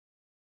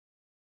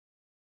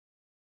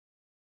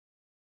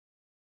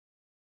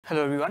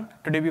Hello everyone.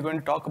 Today we're going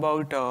to talk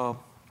about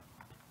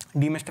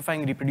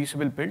demystifying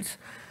reproducible builds.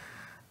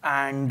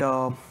 And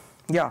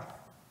yeah,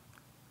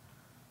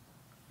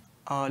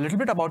 a little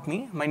bit about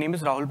me. My name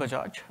is Rahul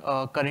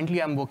Bajaj.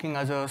 Currently I'm working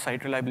as a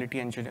site reliability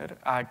engineer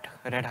at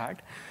Red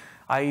Hat.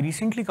 I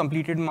recently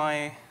completed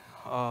my,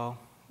 I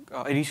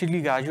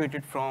recently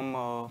graduated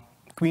from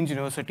Queen's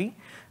University.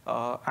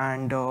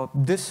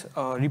 This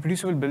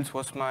reproducible builds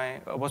was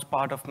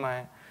part of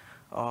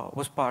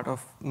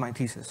my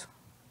thesis.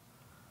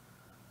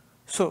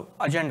 So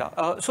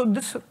agenda. So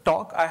this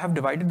talk, I have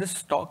divided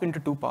this talk into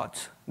two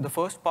parts. The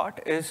first part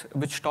is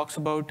which talks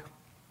about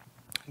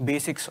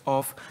basics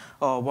of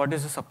what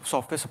is a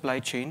software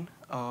supply chain,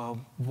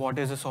 what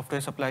is a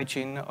software supply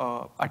chain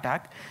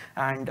attack,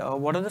 and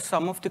what are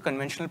some of the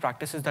conventional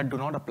practices that do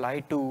not apply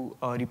to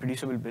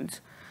reproducible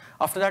builds.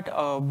 After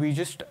that, we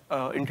just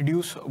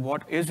introduce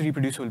what is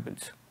reproducible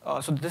builds.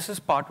 So this is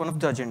part one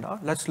of the agenda.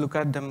 Let's look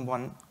at them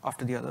one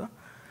after the other.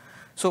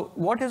 So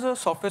what is a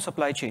software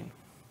supply chain?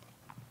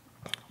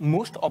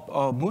 Most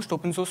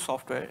open source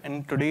software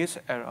in today's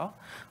era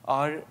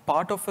are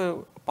part of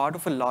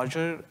a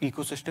larger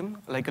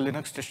ecosystem like a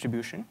Linux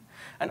distribution,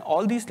 and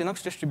all these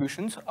Linux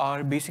distributions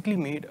are basically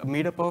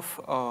made up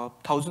of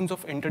thousands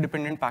of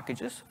interdependent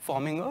packages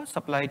forming a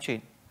supply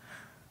chain.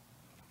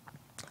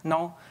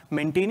 Now,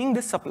 maintaining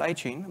this supply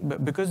chain,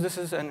 because this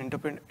is an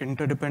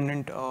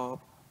interdependent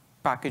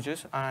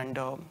packages, and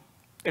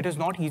it is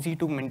not easy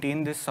to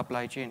maintain this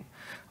supply chain.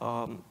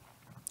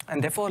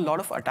 And therefore, a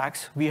lot of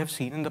attacks we have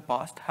seen in the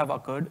past have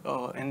occurred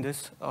in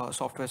this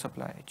software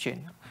supply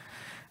chain.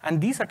 And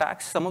these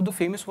attacks, some of the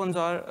famous ones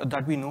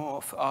that we know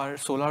of are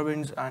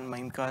SolarWinds and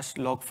Mimecast,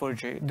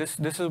 Log4j.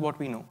 This is what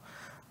we know.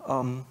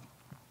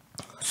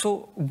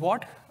 So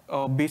what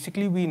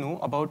basically we know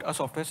about a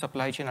software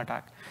supply chain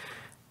attack?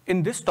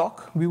 In this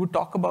talk, we would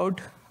talk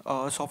about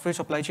software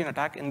supply chain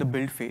attack in the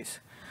build phase.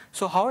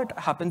 So how it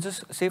happens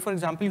is, say for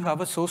example, you have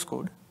a source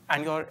code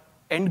and your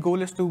end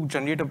goal is to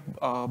generate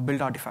a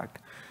build artifact.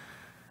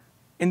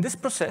 In this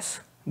process,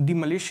 the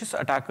malicious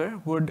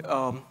attacker would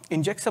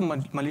inject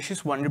some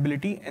malicious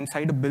vulnerability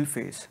inside a build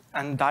phase,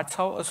 and that's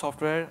how a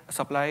software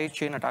supply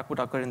chain attack would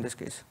occur in this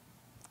case.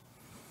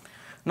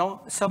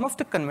 Now, some of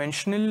the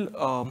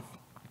conventional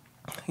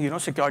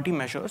security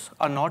measures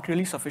are not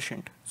really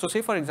sufficient. So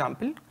say, for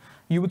example,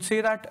 you would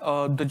say that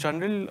the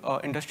general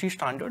industry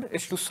standard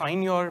is to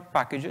sign your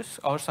packages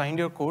or sign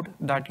your code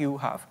that you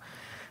have,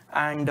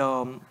 and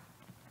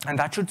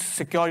that should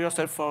secure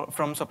yourself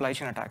from supply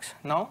chain attacks.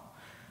 Now,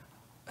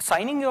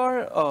 signing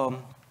your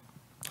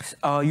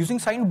using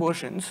signed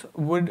versions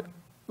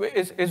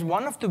is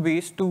one of the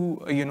ways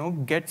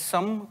to get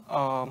some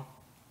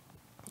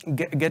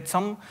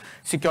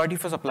security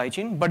for supply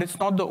chain, but it's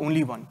not the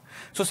only one.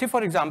 So, say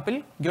for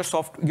example,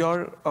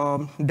 your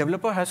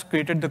developer has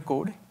created the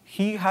code.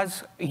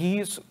 He's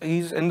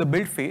in the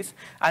build phase,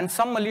 and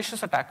some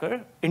malicious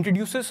attacker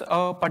introduces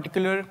a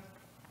particular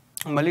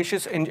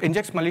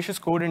injects malicious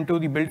code into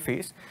the build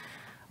phase,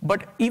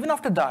 but even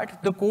after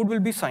that, the code will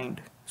be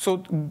signed.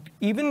 So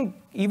even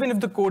if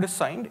the code is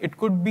signed, it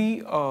could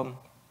be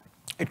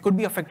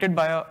affected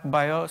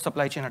by a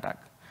supply chain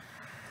attack.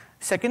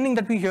 Second thing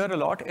that we hear a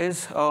lot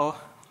is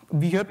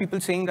we hear people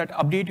saying that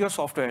update your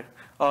software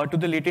to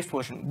the latest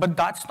version, but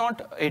that's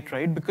not it,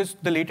 right? Because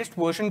the latest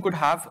version could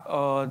have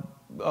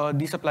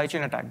the supply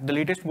chain attack. The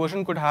latest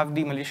version could have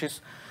the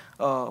malicious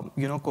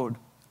code.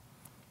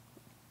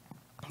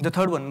 The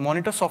third one,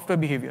 monitor software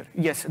behavior.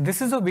 Yes,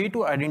 this is a way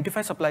to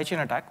identify supply chain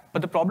attack,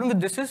 but the problem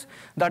with this is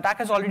the attack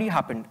has already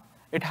happened.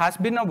 It has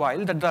been a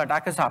while that the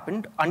attack has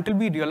happened until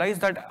we realize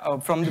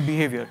that from the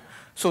behavior.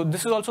 So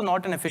this is also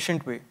not an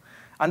efficient way.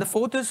 And the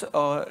fourth is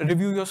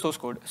review your source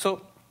code.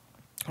 So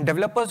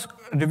developers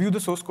review the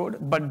source code,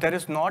 but there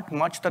is not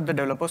much that the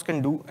developers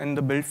can do in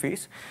the build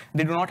phase.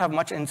 They do not have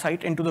much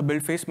insight into the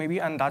build phase maybe,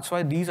 and that's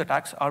why these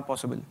attacks are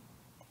possible.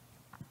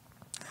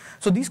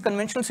 So these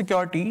conventional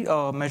security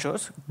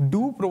measures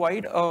do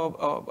provide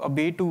a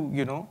way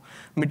to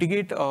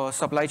mitigate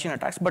supply chain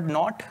attacks, but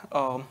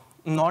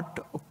not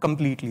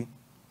completely.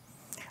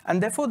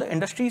 And therefore, the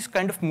industry is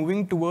kind of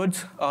moving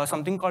towards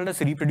something called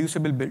as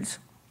reproducible builds.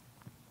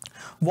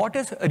 What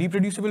is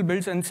reproducible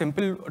builds in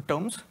simple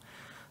terms?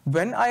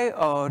 When I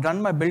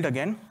run my build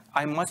again,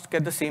 I must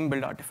get the same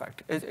build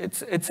artifact.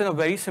 It's in a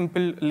very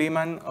simple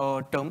layman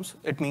terms.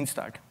 It means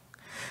that.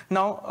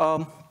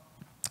 Now.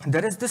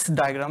 There is this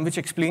diagram which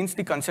explains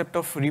the concept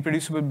of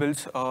reproducible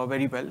builds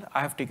very well.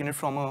 I have taken it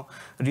from a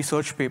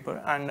research paper,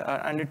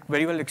 and it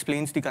very well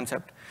explains the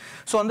concept.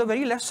 So on the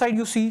very left side,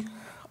 you see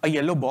a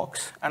yellow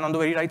box, and on the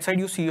very right side,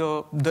 you see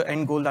the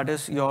end goal, that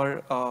is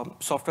your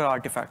software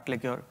artifact,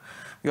 like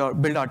your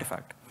build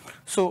artifact.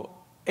 So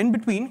in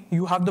between,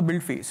 you have the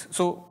build phase.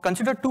 So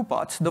consider two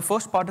parts. The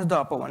first part is the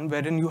upper one,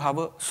 wherein you have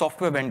a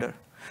software vendor.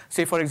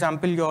 Say, for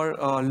example, your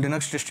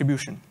Linux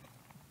distribution.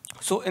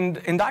 So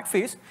in that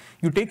phase,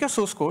 you take your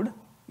source code,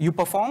 you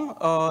perform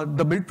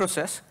the build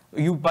process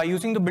by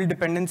using the build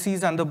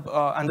dependencies and the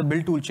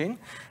build toolchain,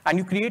 and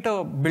you create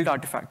a build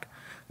artifact.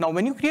 Now,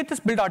 when you create this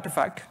build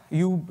artifact,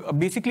 you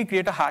basically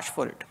create a hash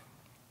for it.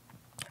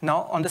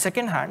 Now, on the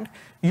second hand,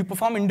 you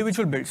perform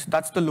individual builds.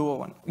 That's the lower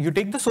one. You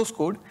take the source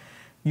code,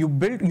 you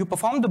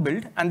perform the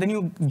build, and then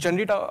you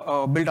generate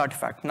a build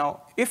artifact.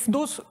 Now, if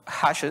those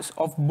hashes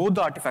of both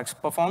the artifacts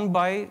performed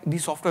by the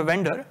software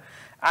vendor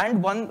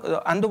and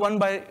the one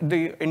by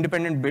the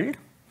independent build,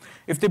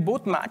 if they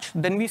both match,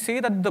 then we say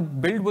that the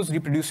build was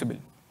reproducible.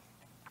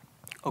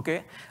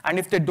 Okay? And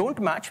if they don't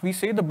match, we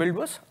say the build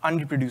was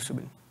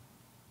unreproducible.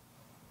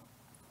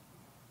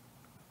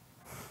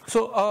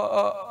 So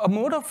a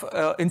mode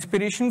of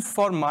inspiration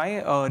for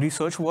my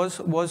research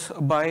was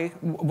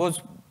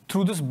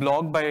through this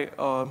blog by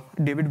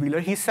David Wheeler.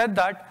 He said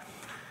that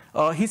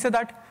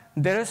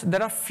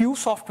there are few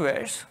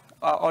softwares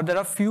or there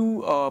are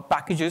few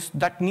packages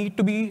that need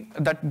to be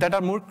that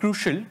are more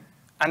crucial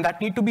and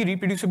that need to be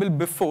reproducible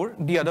before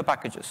the other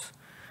packages,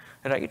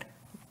 right?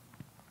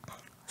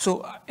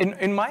 So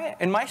in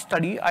my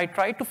study, I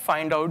tried to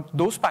find out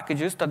those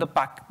packages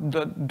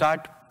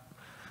that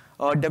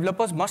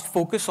developers must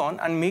focus on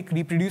and make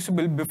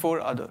reproducible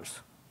before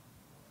others.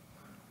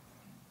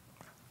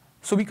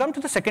 So we come to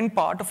the second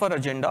part of our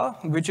agenda,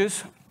 which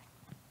is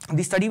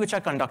the study which I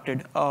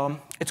conducted.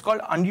 It's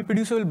called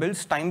Unreproducible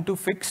Builds, Time to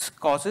Fix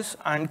Causes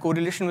and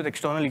Correlation with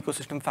External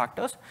Ecosystem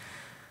Factors.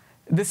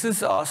 This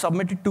is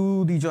submitted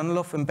to the Journal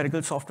of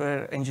Empirical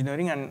Software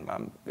Engineering,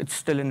 and it's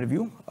still in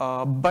review.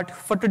 But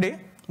for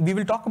today, we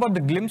will talk about the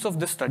glimpse of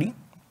this study.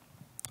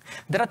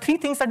 There are three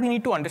things that we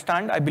need to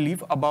understand, I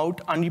believe,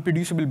 about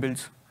unreproducible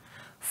builds.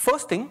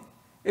 First thing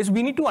is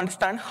we need to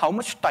understand how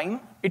much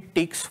time it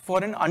takes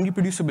for an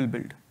unreproducible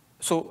build.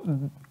 So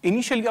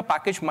initially, a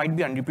package might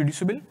be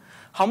unreproducible.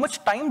 How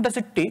much time does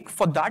it take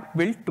for that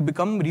build to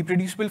become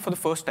reproducible for the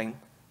first time?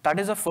 That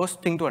is the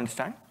first thing to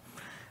understand.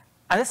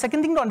 And the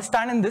second thing to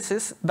understand in this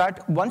is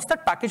that once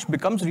that package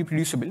becomes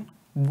reproducible,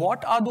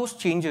 what are those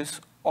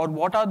changes or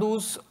what are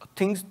those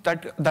things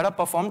that are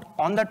performed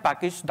on that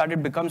package that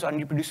it becomes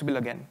unreproducible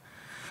again?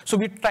 So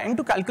we're trying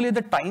to calculate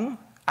the time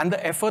and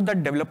the effort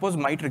that developers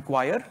might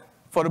require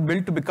for a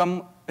build to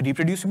become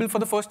reproducible for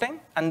the first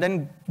time, and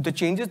then the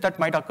changes that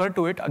might occur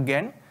to it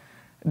again,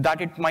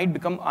 that it might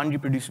become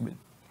unreproducible.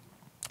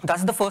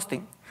 That's the first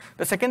thing.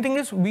 The second thing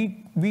is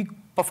we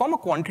perform a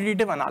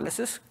quantitative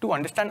analysis to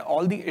understand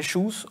all the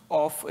issues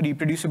of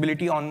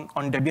reproducibility on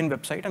Debian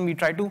website, and we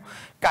try to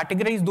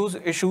categorize those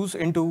issues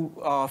into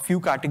a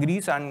few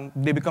categories, and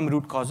they become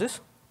root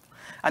causes.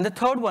 And the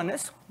third one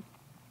is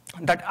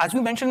that, as we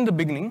mentioned in the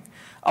beginning,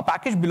 a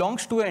package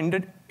belongs to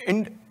an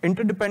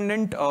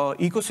interdependent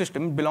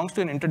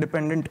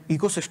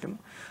ecosystem.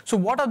 So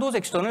what are those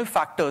external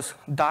factors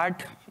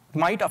that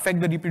might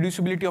affect the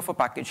reproducibility of a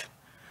package?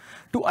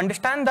 To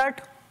understand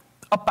that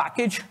a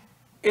package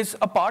is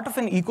a part of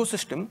an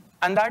ecosystem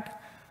and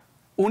that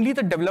only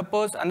the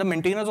developers and the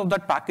maintainers of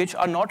that package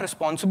are not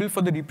responsible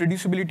for the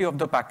reproducibility of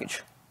the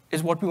package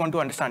is what we want to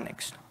understand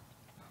next.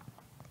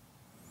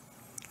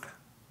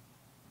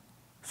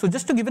 So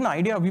just to give an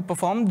idea, we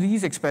performed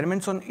these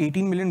experiments on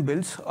 18 million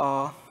builds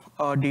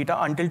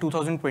data until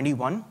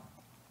 2021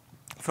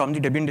 from the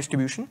Debian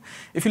distribution.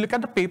 If you look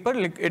at the paper,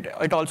 like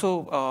it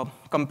also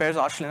compares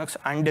Arch Linux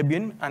and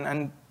Debian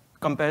and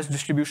compares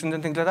distributions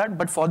and things like that.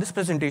 But for this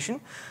presentation,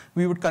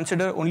 we would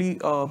consider only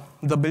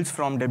the builds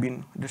from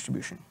Debian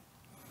distribution.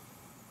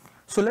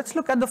 So let's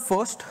look at the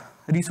first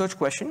research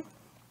question.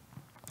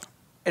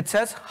 It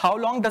says, how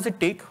long does it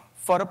take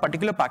for a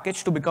particular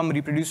package to become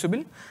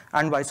reproducible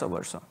and vice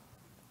versa?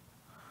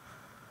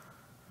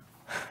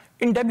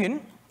 In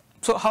Debian,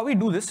 so how we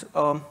do this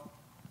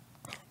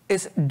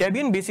is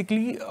Debian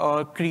basically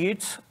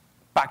creates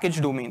package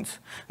domains.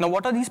 Now,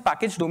 what are these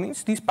package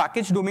domains? These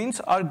package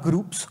domains are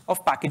groups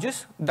of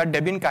packages that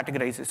Debian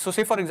categorizes. So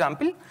say, for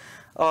example,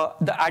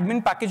 the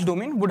admin package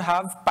domain would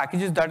have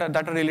packages that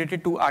are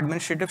related to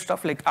administrative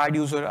stuff like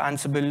adduser,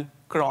 Ansible,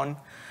 cron.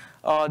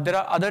 There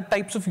are other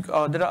types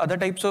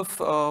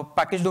of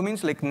package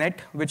domains like net,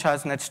 which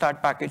has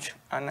netstat package,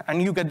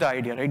 and you get the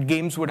idea, right?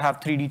 Games would have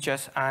 3D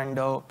chess and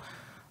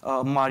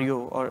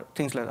Mario or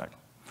things like that.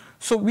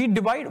 So we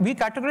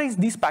categorize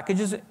these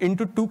packages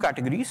into two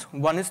categories.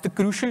 One is the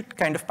crucial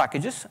kind of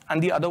packages,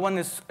 and the other one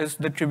is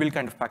the trivial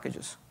kind of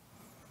packages.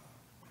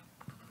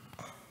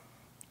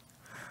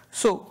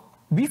 So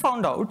we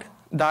found out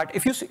that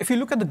if you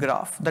look at the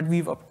graph that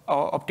we've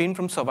obtained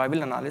from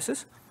survival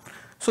analysis,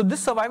 so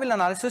this survival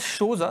analysis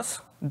shows us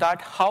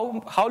that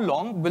how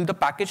long will the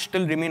package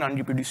still remain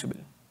unreproducible,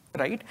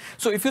 right?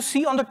 So if you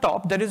see on the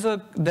top, there is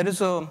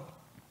a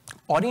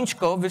orange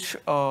curve which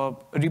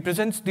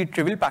represents the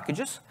trivial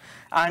packages,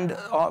 and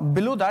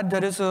below that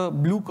there is a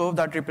blue curve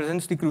that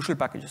represents the crucial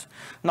packages.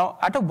 Now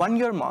at a 1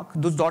 year mark,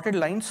 those dotted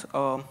lines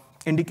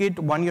indicate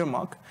 1 year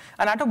mark,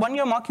 and at a 1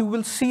 year mark you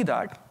will see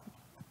that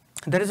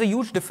there is a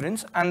huge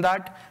difference, and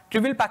that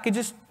trivial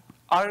packages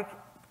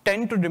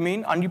tend to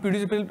remain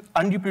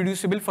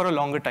unreproducible for a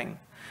longer time.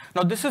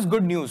 Now this is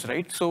good news,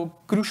 right? So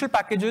crucial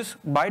packages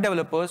by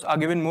developers are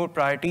given more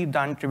priority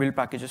than trivial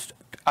packages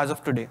as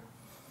of today.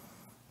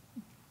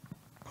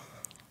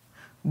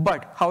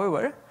 But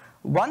however,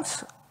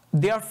 once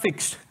they are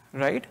fixed,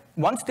 right?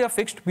 Once they are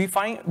fixed, we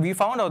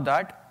found out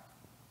that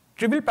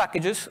trivial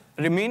packages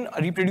remain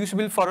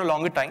reproducible for a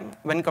longer time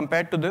when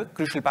compared to the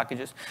crucial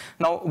packages.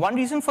 Now, one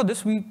reason for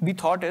this we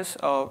thought is,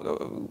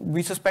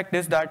 we suspect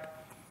is that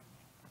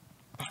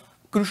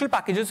crucial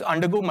packages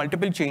undergo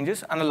multiple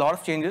changes and a lot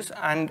of changes,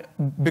 and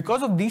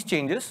because of these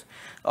changes,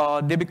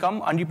 they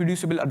become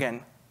unreproducible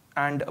again,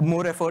 and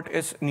more effort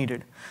is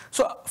needed.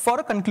 So for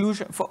a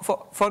conclusion,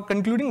 for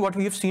concluding what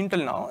we have seen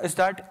till now is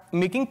that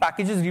making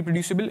packages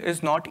reproducible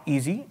is not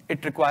easy,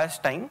 it requires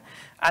time,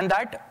 and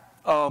that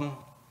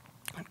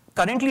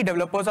currently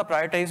developers are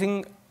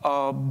prioritizing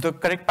the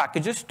correct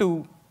packages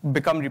to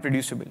become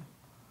reproducible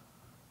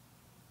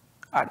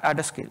at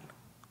a scale.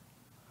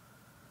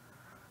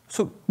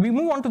 So we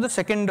move on to the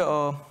second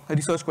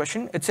research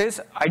question. It says,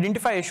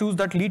 identify issues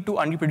that lead to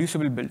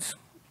unreproducible builds.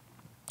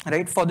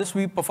 Right? For this,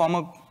 we perform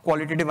a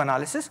qualitative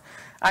analysis,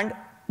 and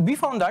we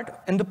found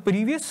that in the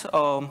previous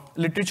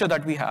literature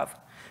that we have,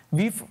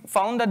 we've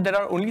found that there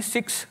are only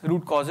 6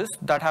 root causes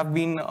that have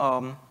been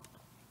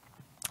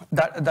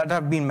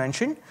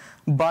mentioned.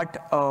 But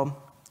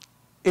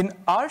in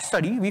our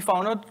study, we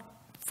found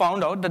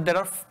out that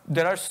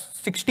there are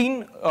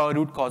 16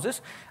 root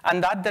causes,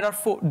 and that there are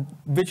 4,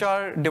 which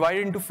are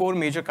divided into 4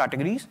 major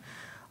categories.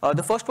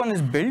 The first one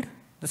is build,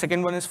 the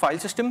second one is file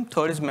system,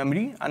 third is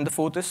memory, and the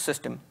fourth is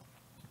system.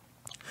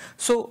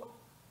 So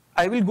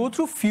I will go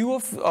through few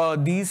of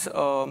these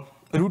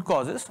root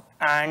causes,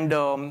 and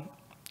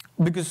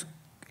because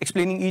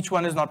explaining each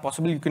one is not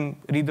possible, you can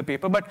read the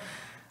paper, but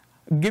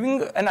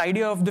giving an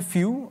idea of the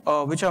few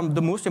which are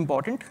the most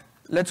important,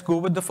 let's go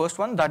with the first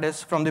one, that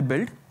is from the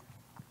build,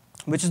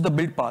 which is the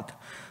build path.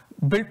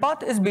 Build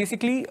path is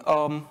basically,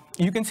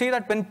 you can say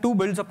that when 2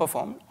 builds are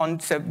performed on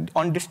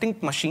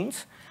distinct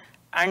machines,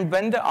 and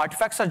when the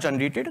artifacts are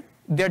generated,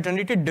 they are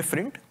generated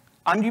different,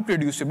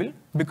 unreproducible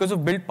because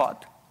of build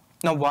path.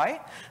 Now why?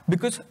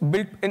 Because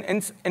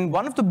in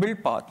one of the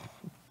build path,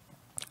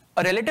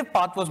 a relative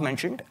path was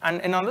mentioned,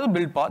 and in another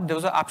build path, there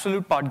was an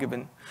absolute path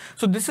given.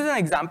 So this is an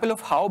example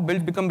of how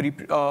builds become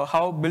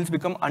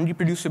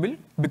unreproducible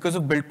because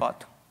of build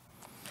path.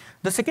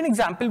 The second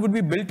example would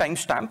be build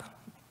timestamp.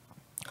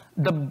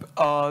 The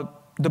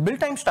build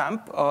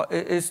timestamp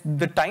is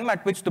the time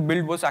at which the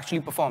build was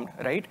actually performed,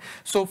 right?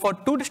 So for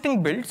 2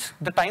 distinct builds,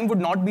 the time would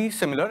not be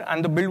similar,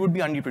 and the build would be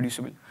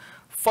unreproducible.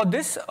 For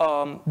this,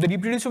 the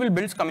reproducible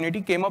builds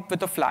community came up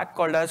with a flag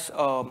called as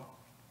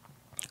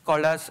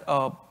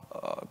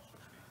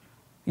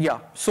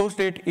source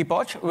date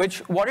epoch,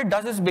 which what it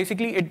does is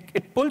basically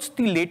it pulls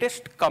the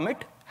latest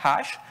commit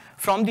hash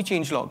from the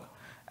changelog,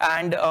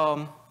 and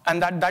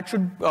that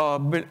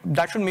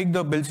should make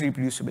the builds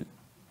reproducible.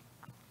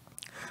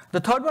 The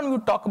third one we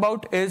would talk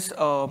about is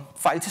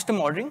file system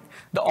ordering.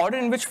 The order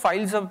in which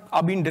files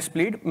are being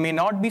displayed may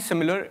not be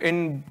similar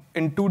in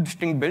 2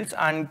 distinct builds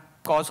and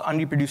cause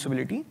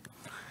unreproducibility.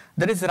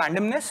 There is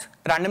randomness.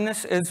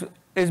 Randomness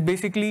is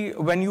basically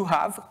when you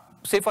have,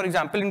 say for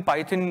example in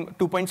Python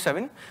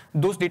 2.7,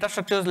 those data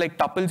structures like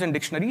tuples and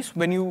dictionaries,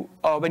 when you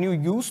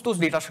use those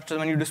data structures,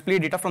 when you display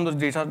data from those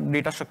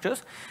data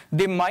structures,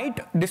 they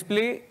might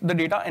display the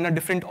data in a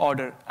different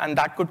order, and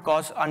that could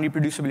cause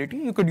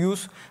unreproducibility. You could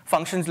use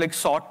functions like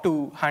sort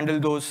to handle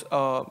those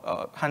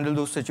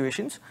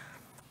situations.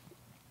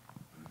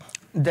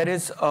 There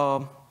is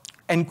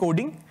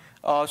encoding.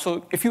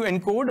 So if you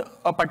encode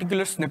a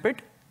particular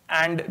snippet,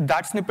 and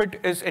that snippet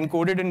is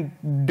encoded in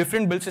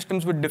different build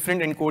systems with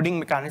different encoding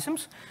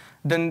mechanisms,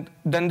 then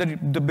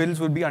the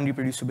builds would be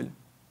unreproducible.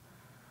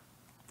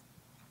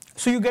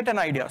 So you get an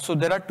idea. So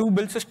there are 2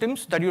 build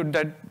systems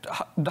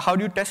how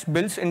do you test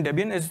builds in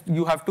Debian is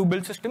you have 2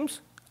 build systems,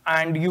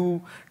 and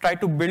you try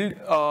to build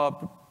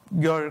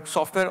your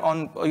software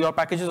on your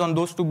packages on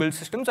those 2 build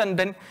systems, and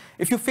then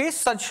if you face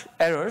such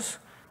errors,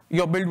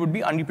 your build would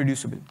be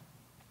unreproducible.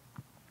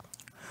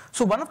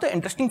 So one of the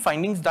interesting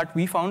findings that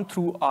we found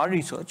through our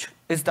research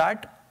is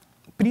that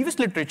previous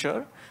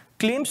literature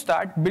claims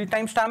that build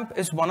timestamp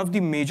is one of the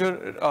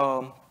major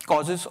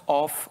causes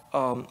of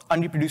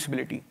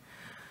unreproducibility.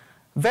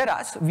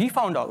 Whereas we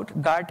found out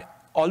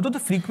that although the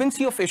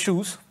frequency of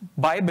issues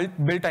by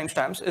build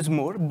timestamps is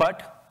more,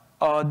 but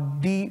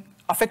the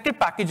affected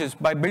packages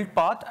by build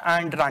path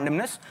and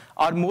randomness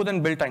are more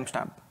than build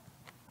timestamp.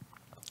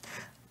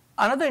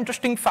 Another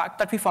interesting fact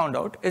that we found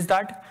out is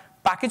that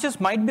packages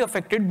might be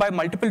affected by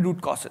multiple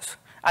root causes,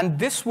 and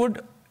this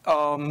would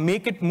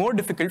make it more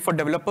difficult for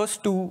developers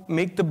to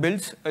make the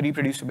builds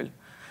reproducible.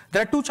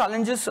 There are 2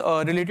 challenges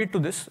related to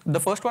this. The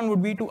first one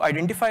would be to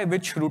identify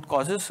which root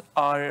causes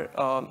are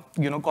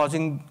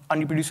causing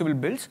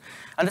unreproducible builds,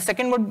 and the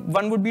second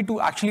one would be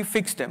to actually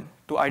fix them.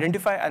 To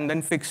identify and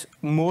then fix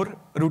more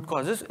root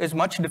causes is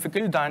much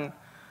difficult than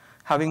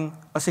having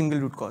a single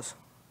root cause.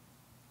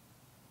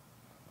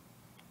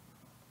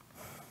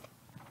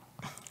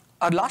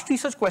 Our last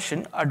research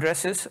question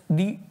addresses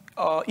the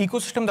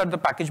ecosystem that the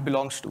package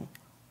belongs to,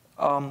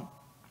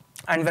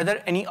 and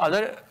whether any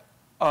other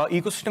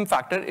ecosystem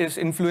factor is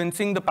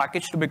influencing the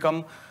package to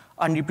become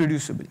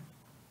unreproducible.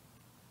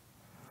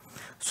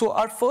 So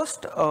our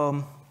first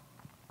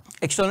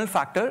external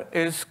factor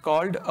is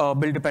called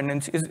build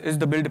dependency, is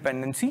the build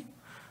dependency.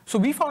 So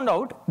we found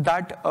out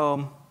that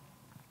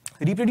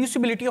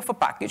reproducibility of a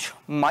package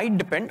might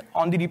depend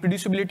on the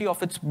reproducibility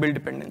of its build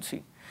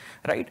dependency,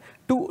 right?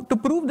 To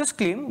prove this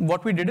claim,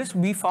 what we did is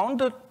we found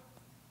the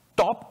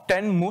top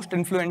 10 most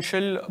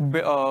influential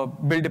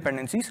build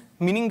dependencies,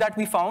 meaning that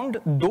we found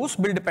those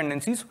build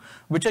dependencies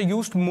which are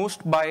used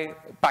most by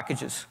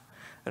packages,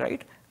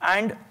 right?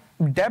 And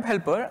deb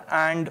helper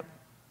and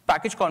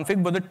package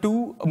config were the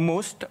two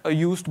most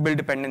used build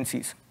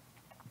dependencies.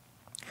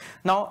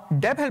 Now,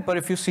 deb helper,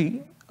 if you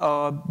see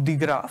the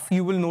graph,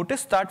 you will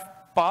notice that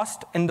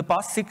in the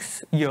past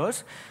 6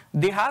 years,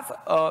 they have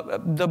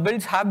the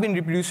builds have been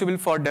reproducible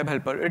for deb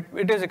helper.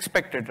 It is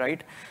expected,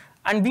 right?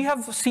 And we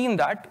have seen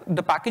that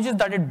the packages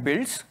that it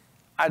builds,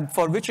 and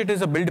for which it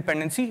is a build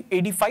dependency,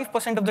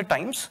 85% of the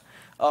times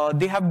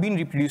they have been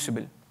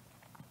reproducible.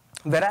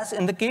 Whereas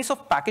in the case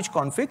of package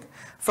config,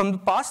 from the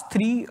past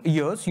 3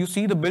 years, you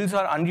see the builds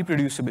are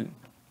unreproducible.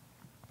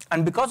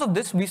 And because of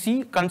this, we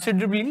see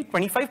considerably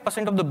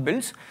 25% of the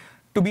builds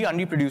to be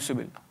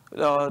unreproducible.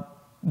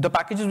 The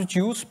packages which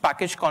use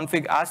package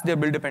config as their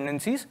build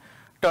dependencies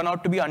turn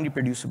out to be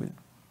unreproducible.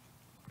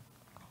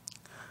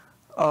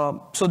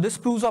 So this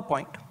proves our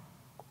point.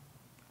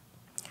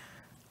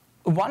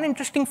 One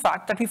interesting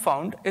fact that we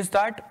found is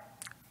that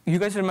you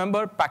guys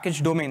remember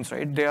package domains,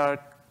 right? They are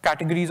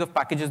categories of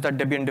packages that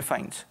Debian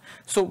defines.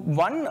 So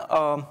one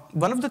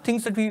of the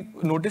things that we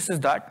noticed is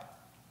that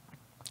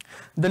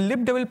the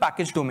libdevel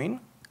package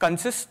domain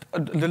consists,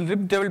 the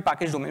libdevel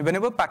package domain,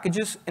 whenever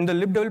packages in the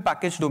libdevel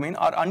package domain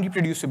are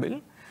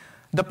unreproducible,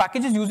 the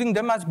packages using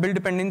them as build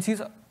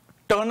dependencies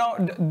turn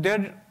out,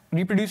 their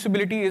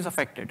reproducibility is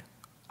affected,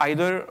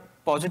 either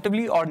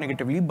positively or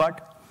negatively,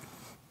 but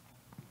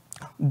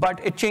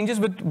it changes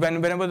with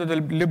whenever the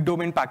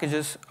libdomain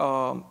packages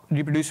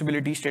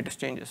reproducibility status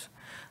changes.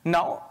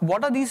 Now,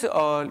 what are these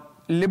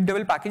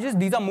libdevel packages?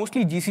 These are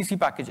mostly GCC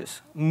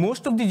packages.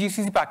 Most of the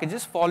GCC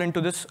packages fall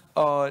into this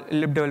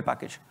libdevel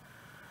package.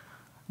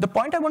 The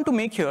point I want to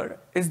make here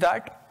is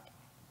that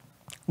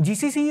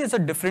GCC is a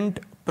different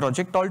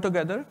project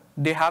altogether.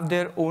 They have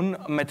their own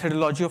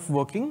methodology of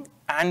working,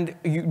 and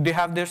they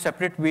have their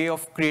separate way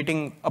of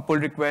creating a pull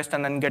request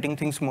and then getting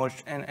things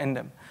merged in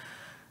them.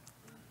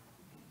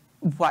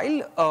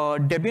 While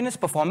Debian is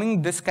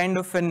performing this kind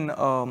of an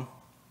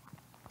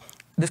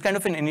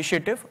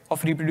initiative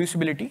of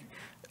reproducibility,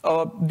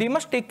 they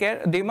must take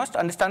care. They must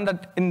understand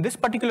that in this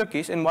particular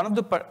case, in one of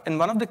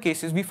the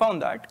cases, we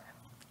found that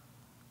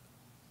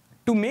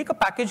to make a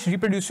package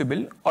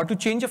reproducible or to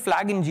change a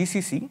flag in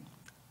GCC,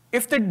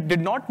 if they did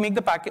not make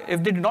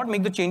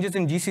the changes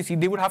in GCC,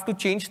 they would have to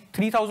change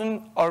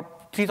 3,000 or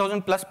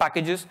 3,000 plus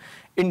packages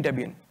in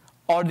Debian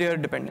or their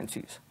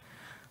dependencies.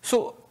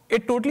 So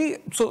it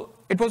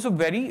was a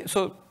very,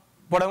 so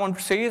what I want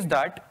to say is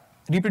that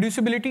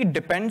reproducibility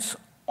depends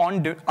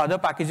on other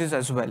packages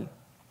as well.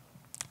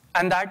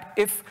 And that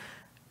if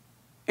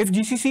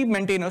GCC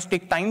maintainers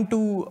take time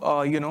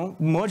to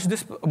merge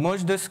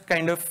this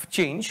kind of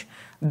change,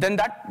 then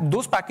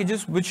those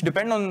packages which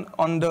depend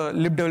on the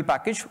libdevel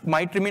package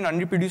might remain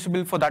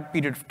unreproducible for that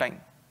period of time.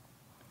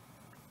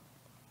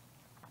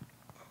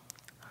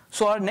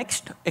 So our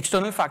next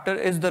external factor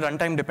is the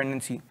runtime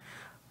dependency.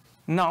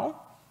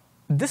 Now,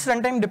 this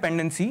runtime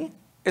dependency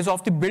is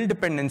of the build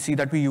dependency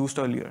that we used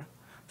earlier.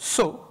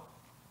 So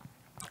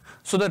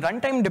the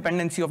runtime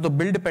dependency of the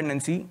build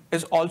dependency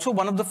is also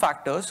one of the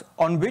factors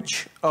on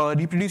which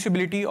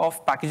reproducibility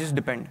of packages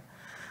depend.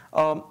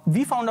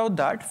 We found out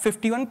that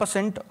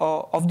 51%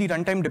 of the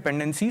runtime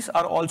dependencies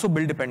are also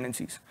build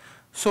dependencies.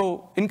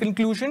 So in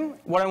conclusion,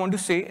 what I want to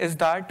say is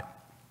that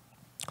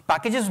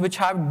packages which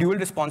have dual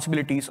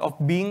responsibilities of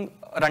being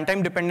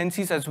runtime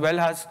dependencies as well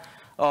as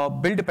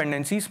build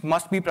dependencies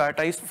must be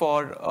prioritized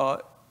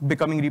for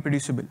becoming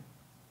reproducible.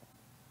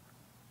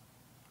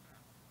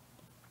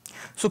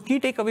 So key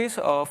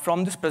takeaways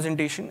from this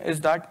presentation is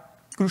that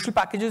crucial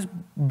packages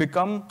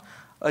become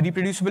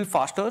reproducible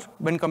faster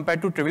when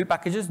compared to trivial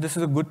packages. This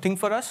is a good thing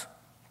for us.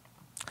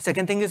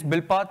 Second thing is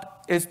build path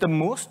is the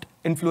most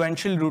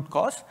influential root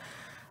cause,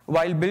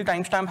 while build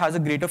timestamp has a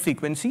greater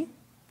frequency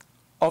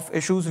of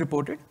issues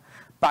reported.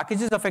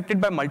 Packages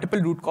affected by multiple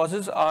root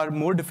causes are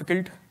more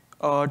difficult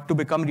to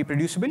become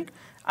reproducible,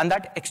 and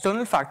that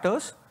external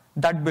factors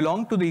that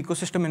belong to the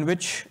ecosystem in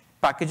which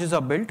packages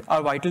are built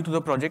are vital to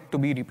the project to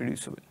be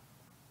reproducible.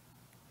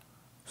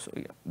 So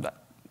yeah,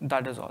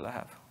 that is all I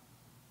have.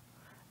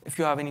 If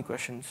you have any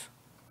questions.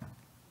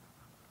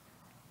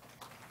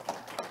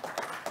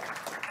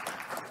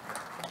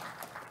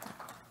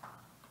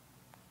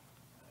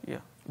 Yeah,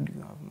 do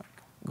you have a mic?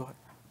 Go ahead.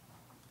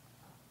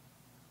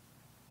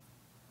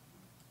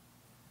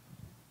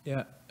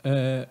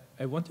 Yeah,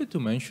 I wanted to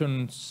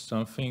mention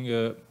something.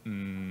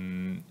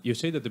 You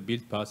say that the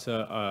build paths,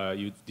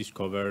 you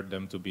discovered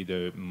them to be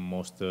the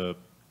most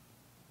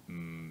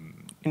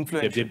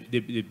influential.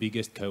 The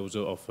biggest cause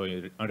of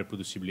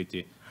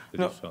unreproducibility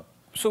that you saw.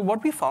 So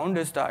what we found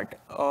is that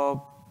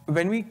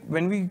when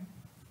we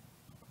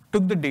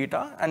took the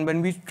data, and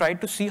when we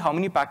tried to see how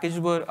many packages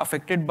were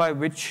affected by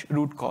which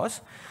root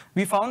cause,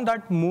 we found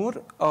that more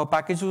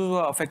packages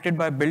were affected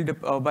by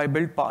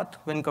build path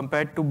when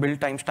compared to build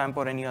timestamp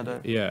or any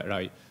other. Yeah,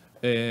 right.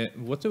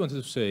 What I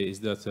wanted to say is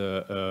that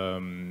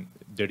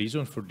the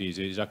reason for this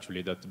is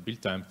actually that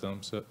build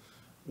timestamps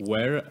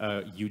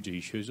were huge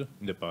issues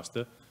in the past,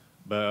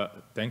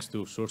 but thanks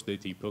to source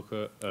date epoch,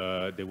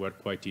 they were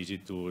quite easy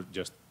to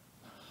just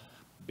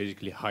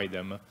basically hide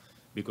them,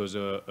 because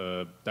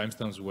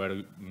timestamps were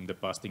in the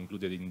past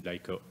included in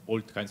like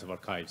all kinds of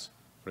archives,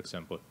 for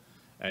example,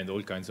 and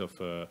all kinds of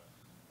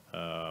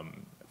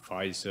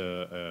files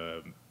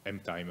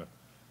m-time,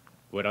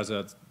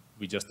 whereas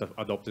we just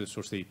adopted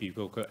source date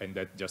epoch, and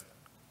that just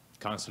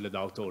canceled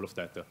out all of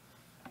that.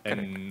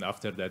 And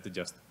after that,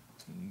 just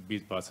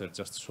build paths are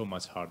just so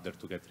much harder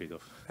to get rid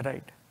of.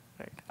 Right,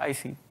 right. I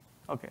see.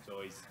 Okay.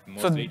 So it's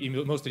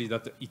mostly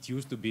that it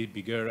used to be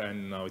bigger,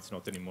 and now it's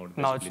not anymore.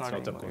 Now it's not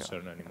anymore, a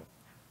concern anymore.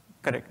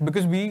 Correct,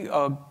 because we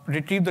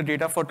retrieved the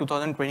data for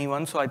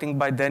 2021, so I think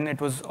by then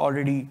it was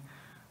already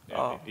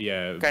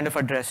kind of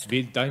addressed.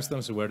 Build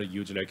timestamps were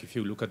huge. Like if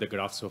you look at the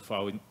graphs of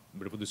how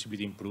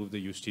reproducibility improved,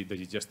 you see that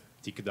it just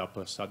ticked up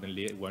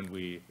suddenly when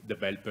we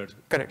developers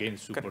gained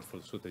support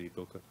for source date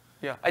epoch.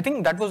 Yeah, I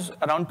think that was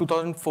around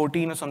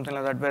 2014 or something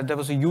like that, where there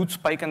was a huge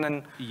spike and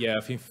then... Yeah,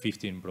 I think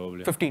 15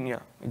 probably. 15, yeah,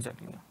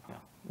 exactly. Yeah.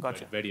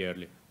 Gotcha. Very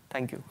early.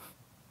 Thank you.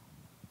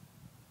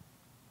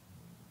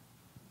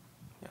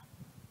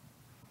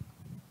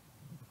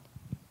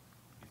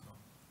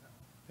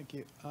 Thank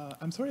you.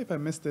 I'm sorry if I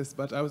missed this,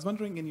 but I was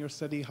wondering in your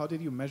study, how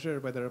did you measure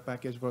whether a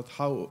package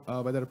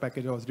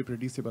was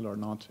reproducible or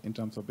not in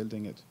terms of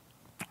building it?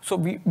 So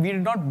we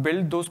did not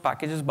build those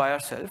packages by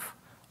ourselves.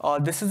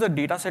 This is a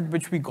data set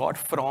which we got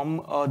from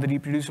the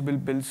reproducible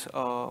builds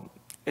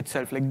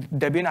itself. Like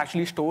Debian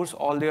actually stores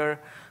all their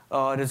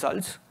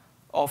results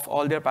of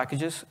all their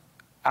packages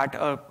in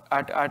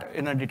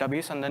a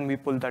database, and then we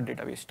pull that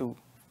database to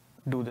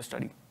do the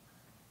study.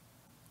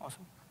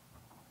 Awesome.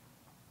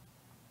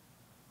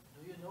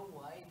 Do you know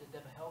why the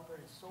Deb helper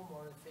is so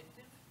more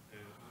effective?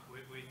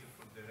 Wait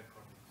for the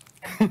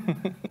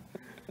recording.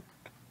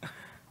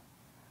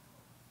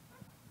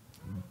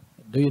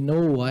 Do you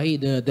know why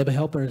the Deb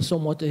helper is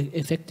somewhat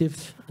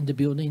effective in the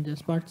building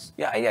these parts?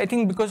 Yeah, I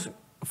think because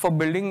for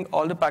building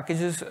all the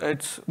packages,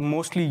 it's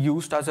mostly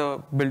used as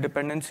a build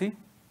dependency.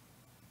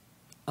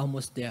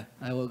 Almost there.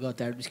 I will go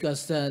there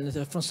because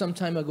from some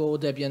time ago,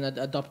 Debian had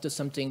adopted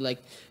something like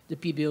the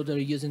pbuilder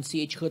using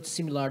chhut,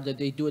 similar that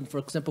they do it, for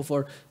example,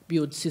 for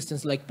build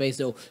systems like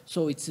Bazel.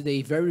 So it's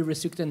a very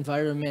restricted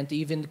environment,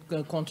 even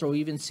control,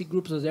 even C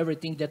groups, and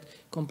everything that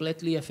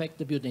completely affect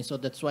the building. So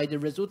that's why the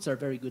results are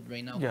very good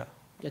right now. Yeah.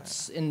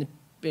 That's in the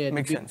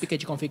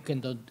package config can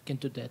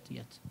do that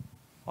yet.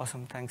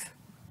 Awesome, thanks.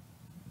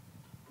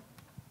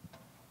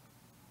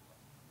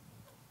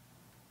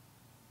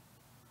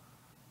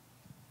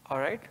 All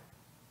right.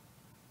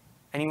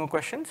 Any more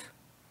questions?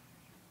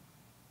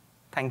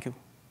 Thank you.